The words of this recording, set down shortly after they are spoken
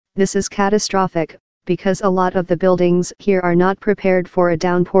This is catastrophic, because a lot of the buildings here are not prepared for a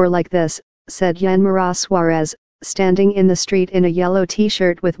downpour like this, said Yanmara Suarez, standing in the street in a yellow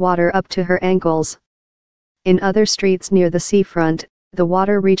t-shirt with water up to her ankles. In other streets near the seafront, the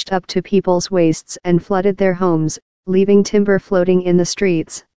water reached up to people's waists and flooded their homes, leaving timber floating in the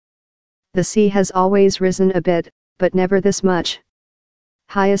streets. The sea has always risen a bit, but never this much.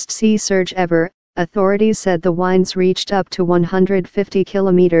 Highest sea surge ever, authorities said the winds reached up to 150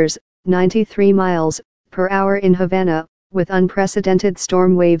 kilometers, 93 miles, per hour in Havana, with unprecedented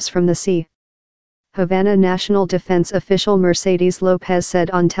storm waves from the sea. Havana National Defense official Mercedes Lopez said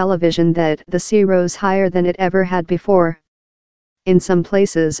on television that the sea rose higher than it ever had before. In some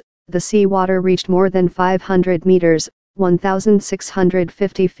places, the sea water reached more than 500 meters,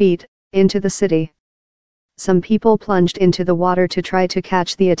 1,650 feet, into the city. Some people plunged into the water to try to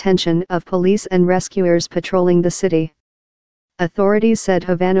catch the attention of police and rescuers patrolling the city. Authorities said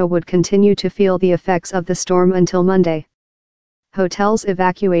Havana would continue to feel the effects of the storm until Monday. Hotels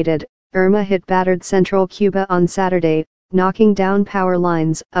evacuated. Irma hit battered central Cuba on Saturday, knocking down power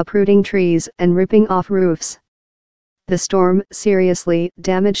lines, uprooting trees and ripping off roofs. The storm seriously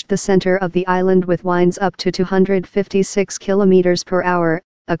damaged the center of the island with winds up to 256 kilometers per hour,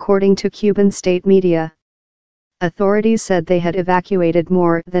 according to Cuban state media. Authorities said they had evacuated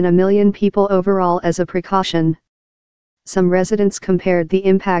more than 1 million people overall as a precaution. Some residents compared the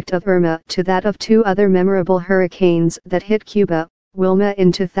impact of Irma to that of two other memorable hurricanes that hit Cuba, Wilma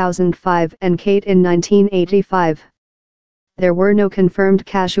in 2005 and Kate in 1985. There were no confirmed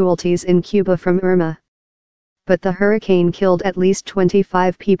casualties in Cuba from Irma. But the hurricane killed at least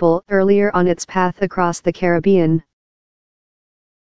 25 people earlier on its path across the Caribbean.